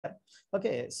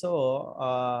Okay,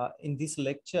 so in this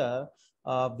lecture,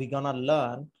 we're gonna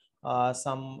learn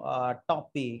some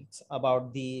topics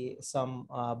about the some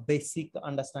basic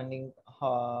understanding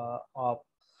of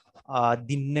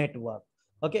the network.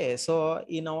 Okay, so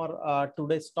in our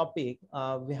today's topic,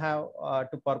 we have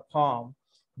to perform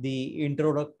the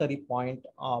introductory point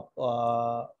of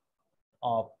our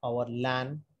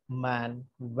LAN, MAN,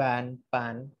 WAN,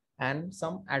 PAN, and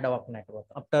some ad hoc network.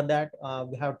 After that,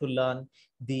 we have to learn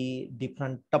the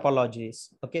different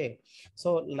topologies. Okay,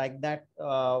 so like that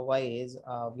wise,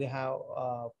 we have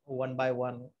one by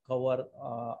one cover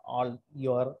all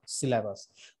your syllabus.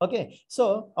 Okay,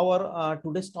 so our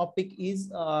today's topic is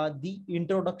the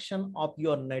introduction of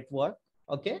your network.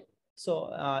 Okay, so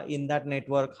in that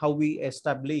network, how we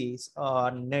establish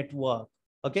a network.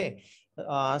 Okay,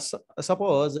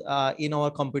 suppose in our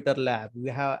computer lab we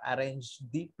have arranged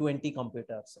the 20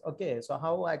 computers. Okay, so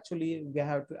how actually we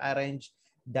have to arrange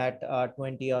that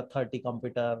 20 or 30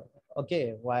 computer,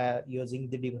 okay, via using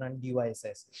the different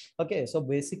devices. Okay, so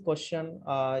basic question,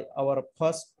 our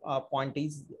first point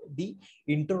is the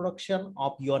introduction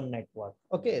of your network.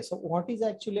 Okay, so what is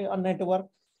actually a network?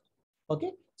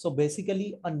 Okay, so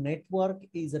basically a network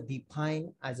is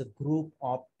defined as a group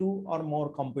of two or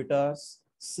more computers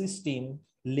system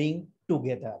linked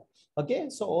together. Okay,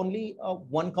 so only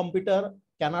one computer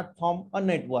cannot form a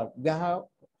network.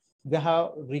 We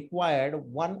have required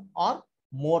one or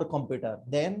more computer,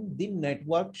 then the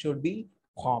network should be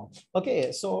formed.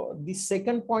 Okay, so the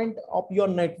second point of your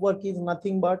network is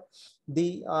nothing but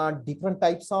the different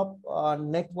types of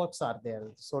networks are there.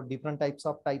 So different types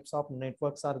of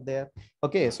networks are there.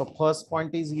 Okay, so first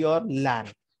point is your LAN.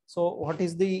 So what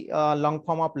is the long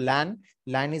form of LAN?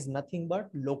 LAN is nothing but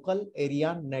local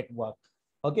area network.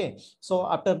 Okay, so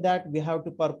after that we have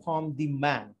to perform the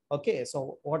MAN. Okay,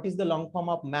 so what is the long form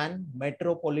of MAN?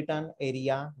 Metropolitan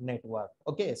area network.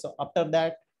 Okay, so after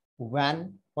that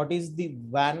WAN. What is the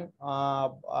WAN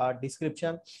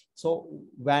description? So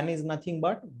WAN is nothing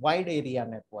but wide area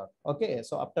network. Okay,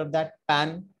 so after that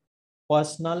PAN,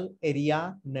 personal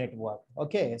area network.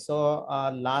 Okay, so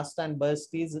last and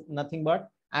best is nothing but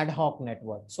ad hoc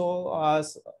network. So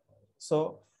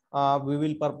we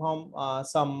will perform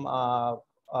some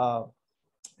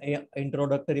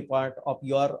introductory part of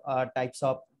your types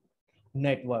of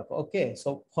network. Okay,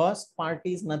 so first part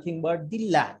is nothing but the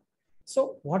LAN.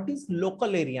 So what is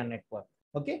local area network?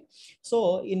 Okay,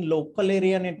 so in local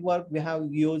area network we have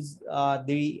used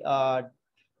the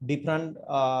different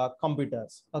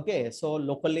computers. Okay, so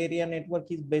local area network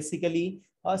is basically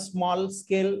a small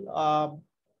scale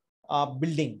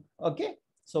building. Okay,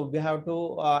 so we have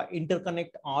to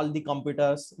interconnect all the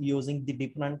computers using the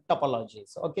different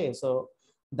topologies. Okay, so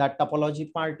that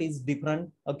topology part is different.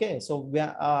 Okay, so we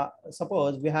are,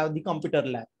 suppose we have the computer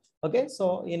lab. Okay,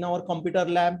 so in our computer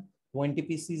lab 20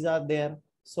 PCs are there,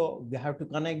 so we have to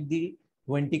connect the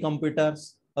 20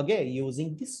 computers, okay,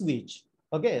 using the switch.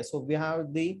 Okay, so we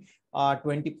have the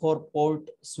 24 port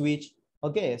switch.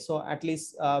 Okay, so at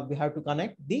least we have to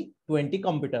connect the 20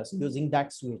 computers using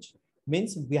that switch.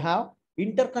 Means we have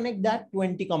interconnect that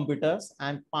 20 computers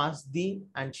and pass the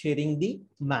and sharing the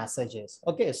messages.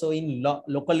 Okay, so in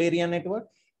local area network,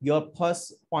 your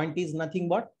first point is nothing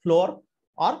but floor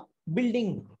or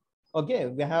building. Okay,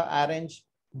 we have arranged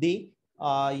the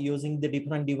using the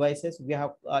different devices. We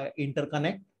have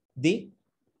interconnect the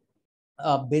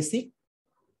basic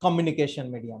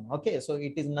communication medium. Okay, so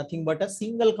it is nothing but a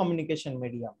single communication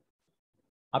medium.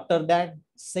 After that,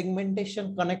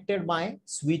 segmentation connected by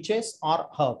switches or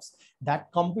hubs.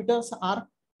 That computers are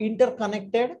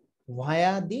interconnected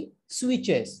via the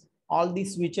switches. All the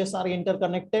switches are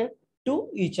interconnected to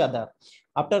each other.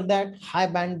 After that, high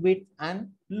bandwidth and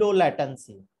low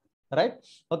latency. Right?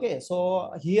 Okay,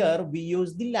 so here we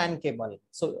use the LAN cable.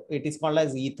 So it is called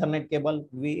as Ethernet cable.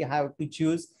 We have to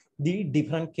choose the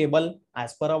different cable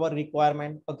as per our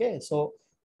requirement. Okay, so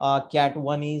cat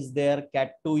 1 is there,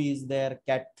 cat 2 is there,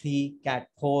 cat 3, cat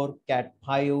 4, cat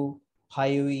 5,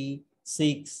 5e,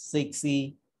 6,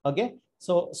 6e. Okay,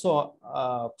 so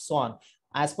on.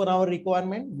 As per our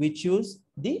requirement, we choose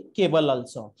the cable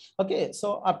also. Okay,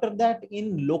 so after that,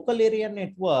 in local area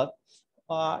network,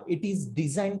 it is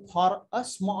designed for a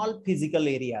small physical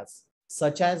areas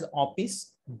such as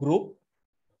office, group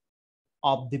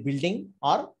of the building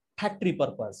or factory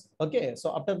purpose. Okay,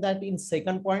 so after that, in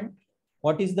second point,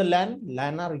 what is the LAN?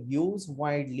 LAN are used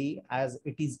widely as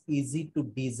it is easy to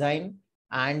design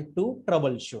and to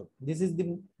troubleshoot. This is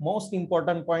the most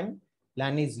important point.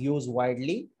 LAN is used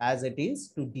widely as it is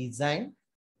to design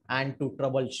and to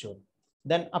troubleshoot.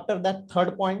 Then after that,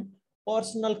 third point,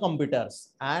 personal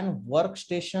computers and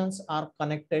workstations are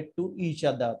connected to each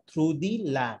other through the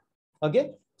LAN.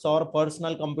 Okay, so our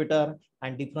personal computer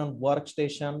and different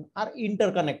workstation are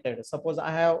interconnected. Suppose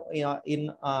I have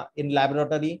in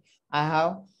laboratory, I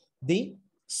have the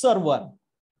server.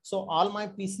 So all my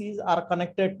PCs are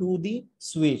connected to the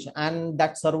switch, and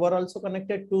that server also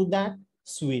connected to that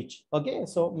switch. Okay,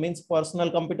 so means personal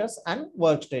computers and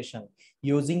workstation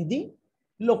using the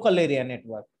local area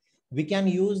network. We can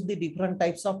use the different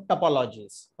types of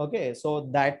topologies. Okay, so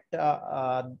that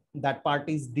part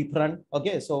is different.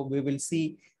 Okay, so we will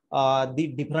see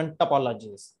the different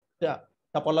topologies.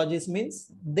 Topologies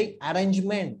means the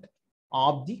arrangement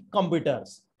of the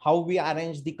computers, how we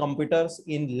arrange the computers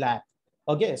in lab.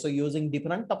 Okay, so using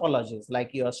different topologies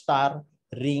like your star,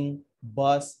 ring,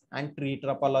 bus, and tree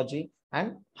topology,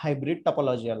 and hybrid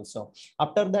topology also.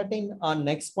 After that, in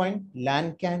next point,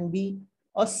 LAN can be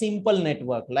a simple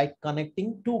network like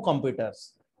connecting two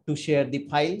computers to share the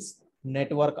files,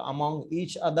 network among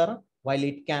each other, while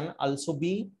it can also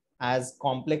be as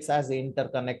complex as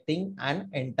interconnecting an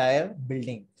entire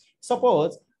building.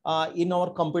 Suppose in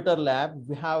our computer lab,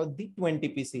 we have the 20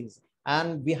 PCs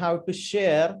and we have to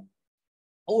share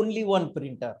only one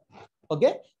printer.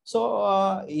 Okay,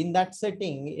 so in that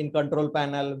setting, in control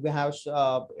panel, we have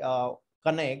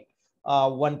connect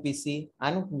one PC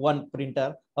and one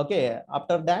printer. Okay,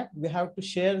 after that, we have to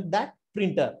share that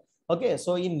printer. Okay,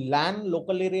 so in LAN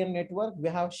local area network, we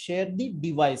have shared the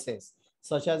devices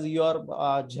such as your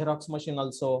Xerox machine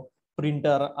also,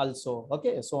 printer also.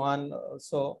 Okay, so on,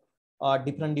 so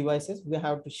different devices we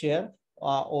have to share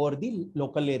over the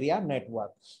local area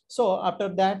network. So after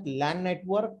that, LAN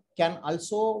network can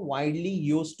also widely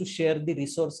used to share the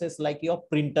resources like your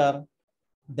printer,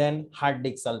 then hard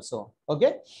disks also.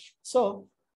 Okay, so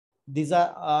these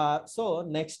are so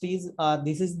next is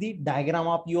this is the diagram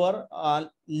of your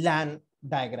LAN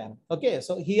diagram. Okay,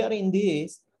 so here in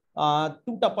this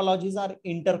two topologies are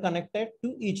interconnected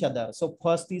to each other. So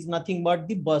first is nothing but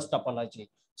the bus topology.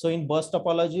 So in bus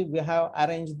topology, we have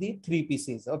arranged the three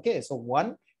pieces. Okay, so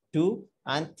 1, 2,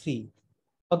 and 3.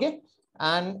 Okay,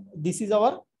 and this is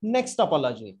our next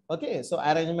topology. Okay, so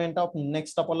arrangement of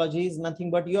next topology is nothing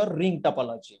but your ring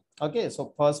topology. Okay,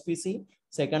 so first PC,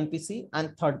 second PC,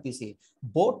 and third PC.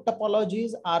 Both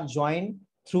topologies are joined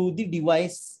through the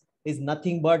device is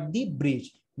nothing but the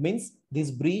bridge. Means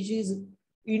this bridge is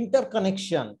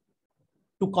interconnection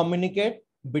to communicate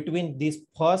between this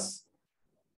first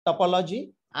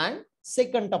topology and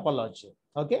second topology.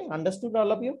 Okay, understood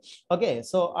all of you? Okay,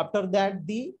 so after that,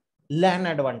 the LAN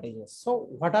advantages. So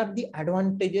what are the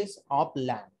advantages of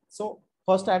LAN? So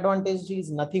first advantage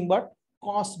is nothing but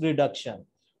cost reduction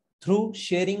through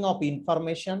sharing of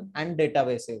information and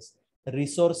databases,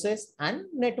 resources, and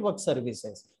network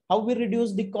services. How we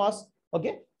reduce the cost?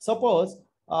 Okay, suppose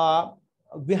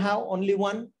we have only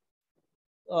one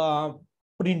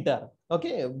printer.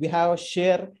 Okay, we have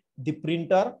share the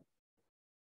printer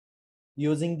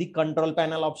using the control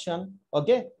panel option.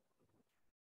 Okay,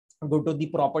 go to the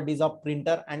properties of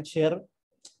printer and share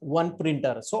one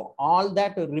printer. So all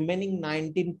that remaining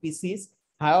 19 PCs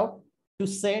have to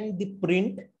send the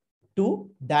print to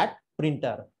that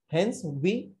printer. Hence,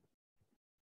 we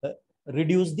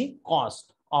reduce the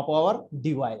cost of our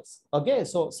device. Okay,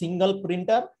 so single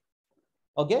printer,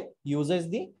 okay, uses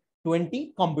the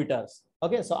 20 computers.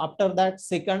 Okay, so after that,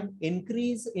 second,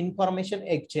 increase information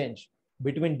exchange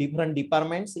between different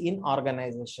departments in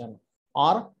organization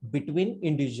or between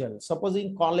individuals. Suppose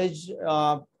in college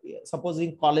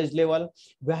level,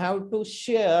 we have to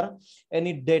share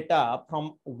any data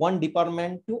from one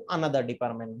department to another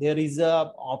department. There is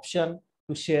a option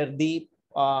to share the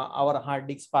our hard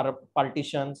disk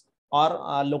partitions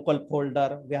or local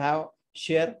folder. We have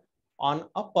share on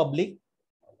a public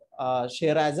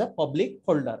share as a public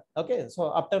folder. Okay,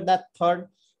 so after that, third,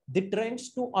 the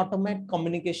trends to automate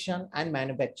communication and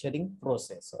manufacturing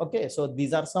process. Okay, so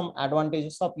these are some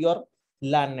advantages of your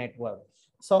LAN network.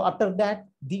 So after that,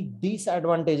 the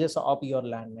disadvantages of your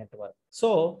LAN network.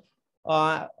 So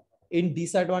in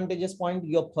disadvantages point,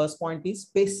 your first point is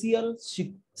special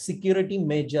security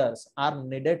measures are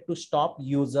needed to stop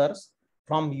users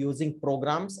from using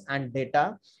programs and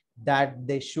data that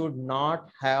they should not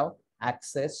have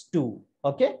access to.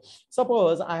 Okay,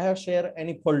 suppose I have shared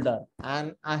any folder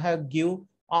and I have give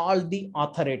all the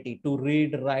authority to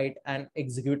read, write, and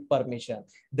execute permission,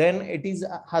 then it is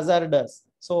hazardous.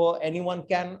 So anyone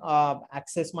can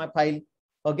access my file,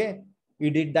 okay,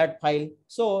 edit that file.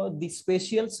 So the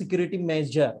special security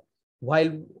measure while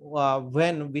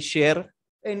when we share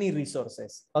any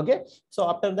resources. Okay, so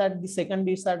after that, the second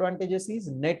disadvantages is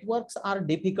networks are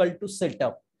difficult to set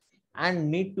up and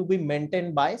need to be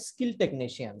maintained by skilled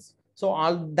technicians. So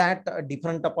all that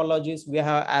different topologies we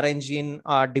have arranged in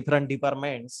different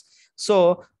departments.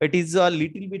 So it is a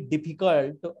little bit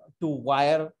difficult to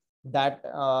wire that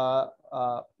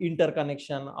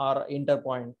interconnection or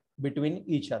interpoint between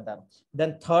each other.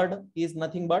 Then third is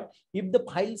nothing but if the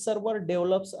file server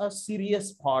develops a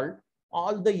serious fault,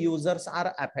 all the users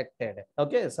are affected.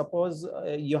 Okay, suppose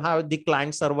you have the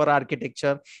client server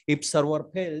architecture. If server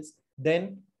fails,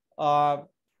 then all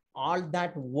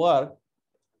that work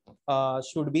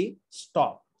should be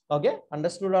stopped. Okay,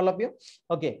 understood all of you?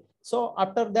 Okay, so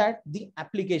after that, the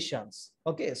applications.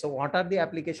 Okay, so what are the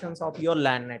applications of your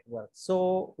LAN network?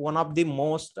 So one of the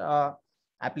most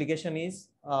application is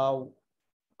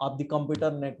of the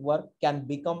computer network can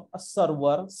become a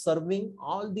server serving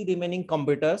all the remaining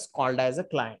computers called as a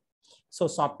client. So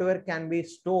software can be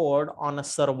stored on a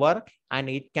server and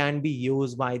it can be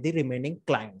used by the remaining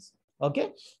clients.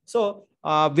 Okay, so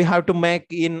we have to make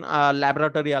in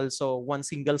laboratory also one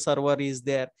single server is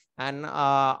there, and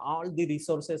all the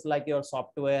resources like your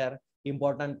software,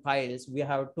 important files, we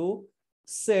have to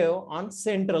save on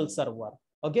central server.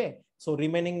 Okay, so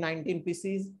remaining 19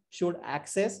 PCs should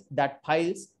access that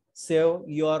files, save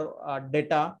your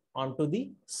data onto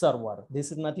the server.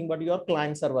 This is nothing but your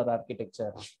client server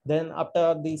architecture. Then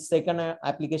after the second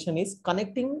application is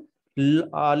connecting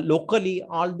locally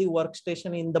all the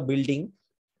workstation in the building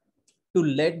to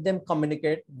let them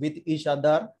communicate with each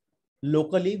other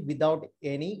locally without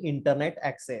any internet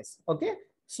access. Okay,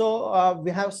 so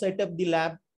we have set up the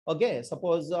lab. Okay,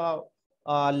 suppose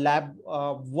lab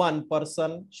one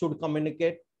person should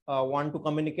communicate, want to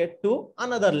communicate to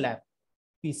another lab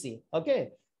PC.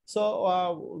 Okay,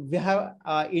 so we have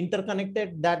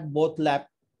interconnected that both lab.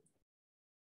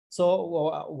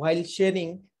 So while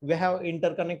sharing, we have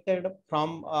interconnected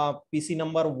from PC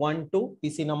number 1 to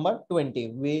PC number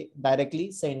 20. We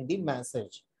directly send the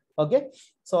message. Okay,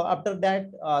 so after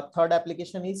that, third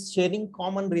application is sharing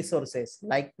common resources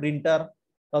like printer.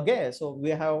 Okay, so we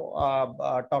have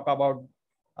talk about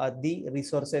the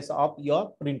resources of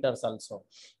your printers also.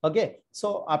 Okay,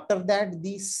 so after that,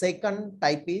 the second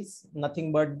type is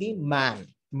nothing but the MAN,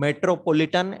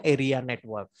 metropolitan area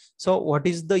network. So what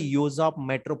is the use of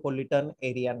metropolitan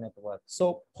area network?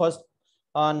 So first,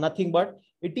 nothing but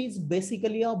it is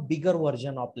basically a bigger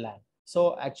version of LAN.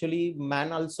 So actually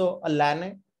MAN also a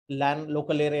LAN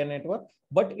local area network,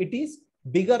 but it is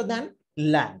bigger than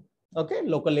LAN. Okay,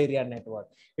 local area network.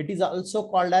 It is also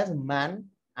called as MAN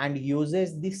and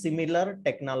uses the similar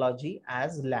technology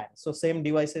as LAN. So same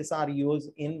devices are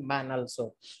used in MAN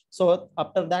also. So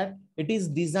after that, it is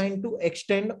designed to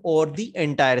extend over the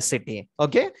entire city.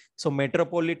 Okay, so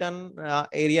metropolitan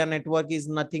area network is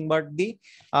nothing but the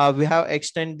we have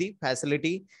extend the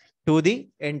facility to the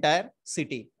entire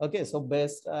city. Okay, so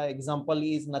best example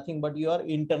is nothing but your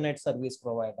internet service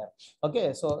provider.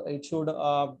 Okay, so it should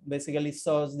basically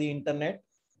serve the internet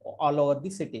all over the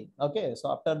city. Okay,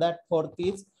 so after that, fourth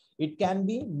is it can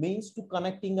be means to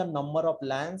connecting a number of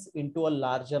LANs into a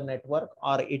larger network,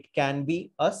 or it can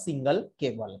be a single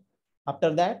cable.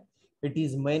 After that, it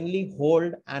is mainly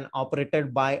held and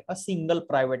operated by a single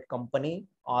private company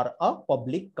or a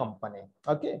public company.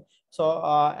 Okay, so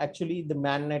actually the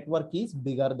MAN network is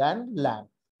bigger than LAN.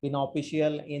 In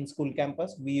official, in school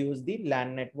campus, we use the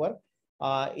LAN network.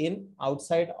 In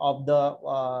outside of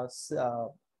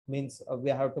the means we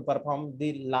have to perform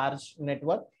the large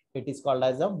network, it is called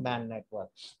as a MAN network.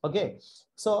 Okay,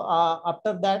 so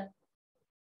after that,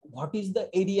 what is the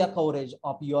area coverage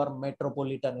of your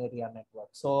metropolitan area network?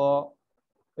 So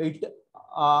it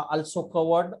also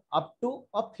covered up to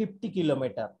a 50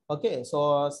 kilometer. Okay,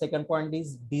 so second point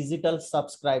is digital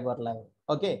subscriber line.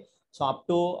 Okay, so up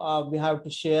to we have to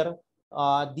share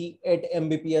the 8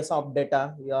 Mbps of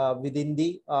data within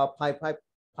the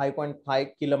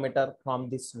 5.5 kilometer from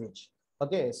the switch.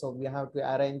 Okay, so we have to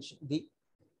arrange the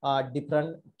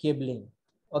different cabling.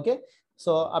 Okay,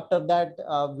 so after that,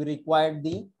 we required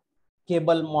the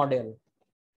cable modem.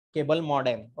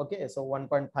 Okay, so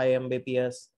 1.5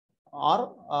 Mbps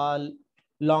or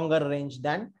longer range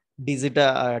than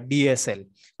digital DSL.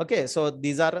 Okay, so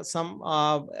these are some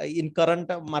in current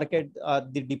market,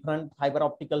 the different fiber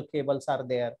optical cables are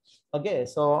there. Okay,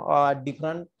 so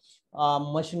different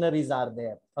machineries are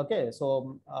there. Okay,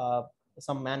 so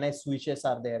some managed switches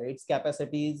are there. Its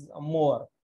capacity is more.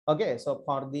 Okay, so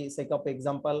for the sake of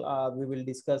example, we will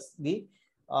discuss the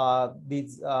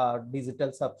these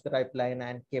digital subscribe line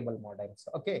and cable modems.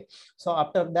 Okay, so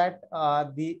after that,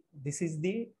 this is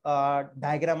the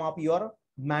diagram of your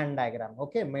MAN diagram.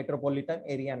 Okay, metropolitan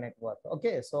area network.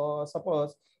 Okay, so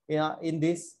suppose in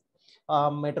this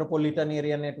metropolitan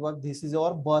area network. This is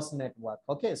our bus network.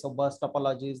 Okay, so bus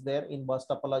topology is there. In bus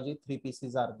topology, 3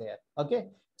 pieces are there. Okay,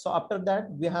 so after that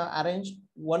we have arranged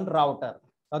one router.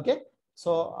 Okay,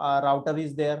 so router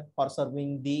is there for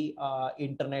serving the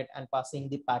internet and passing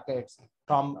the packets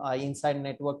from inside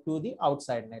network to the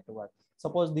outside network.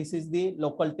 Suppose this is the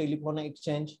local telephone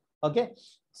exchange. Okay,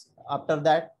 after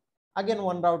that again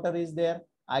one router is there.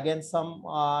 Again some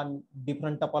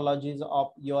different topologies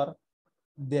of your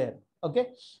there. Okay,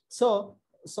 so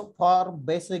for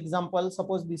basic example,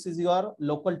 suppose this is your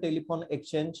local telephone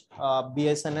exchange,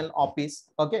 BSNL office.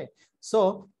 Okay,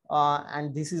 so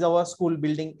and this is our school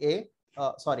building A,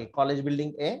 sorry, college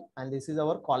building A, and this is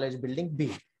our college building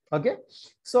B. Okay,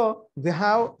 so we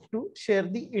have to share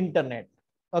the internet.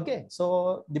 Okay,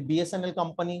 so the BSNL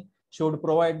company should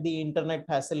provide the internet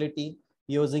facility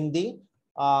using the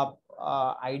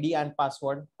ID and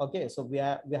password. Okay, so we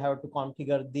have to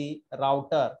configure the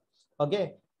router.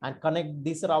 Okay, and connect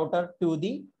this router to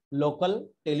the local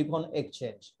telephone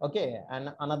exchange. Okay,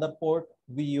 and another port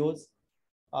we use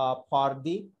for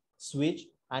the switch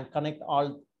and connect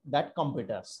all that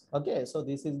computers. Okay, so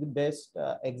this is the best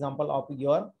example of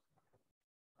your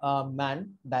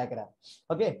MAN diagram.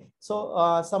 Okay,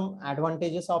 so some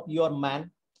advantages of your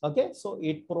MAN. Okay, so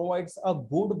it provides a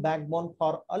good backbone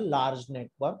for a large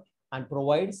network and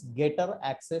provides greater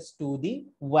access to the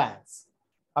WANs.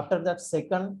 After that,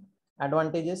 second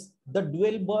advantage is the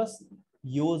dual bus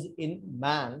used in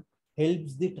MAN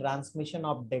helps the transmission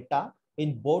of data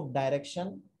in both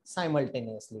direction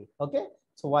simultaneously. Okay,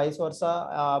 so vice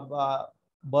versa,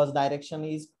 bus direction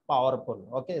is powerful.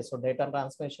 Okay, so data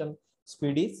transmission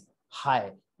speed is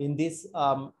high in this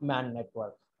MAN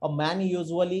network. A MAN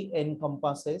usually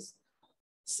encompasses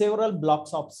several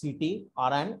blocks of city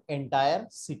or an entire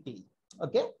city.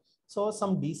 Okay, so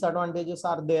some disadvantages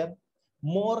are there.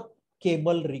 More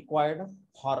cable required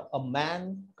for a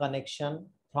MAN connection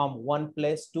from one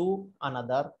place to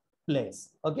another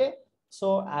place. Okay,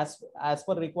 so as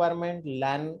per requirement,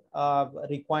 LAN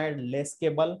required less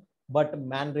cable, but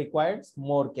MAN requires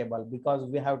more cable because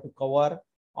we have to cover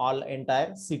all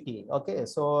entire city. Okay,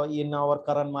 so in our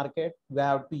current market we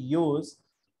have to use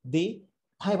the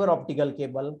fiber optical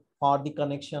cable for the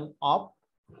connection of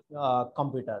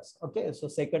computers. Okay, so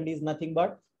second is nothing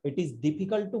but it is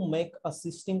difficult to make a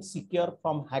system secure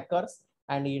from hackers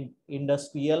and in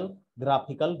industrial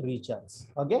graphical regions.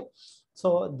 Okay,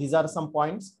 so these are some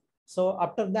points. So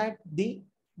after that, the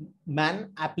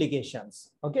MAN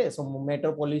applications. Okay, so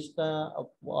metropolitan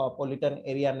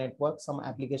area network, some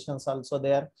applications also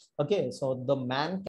there. Okay, so the MAN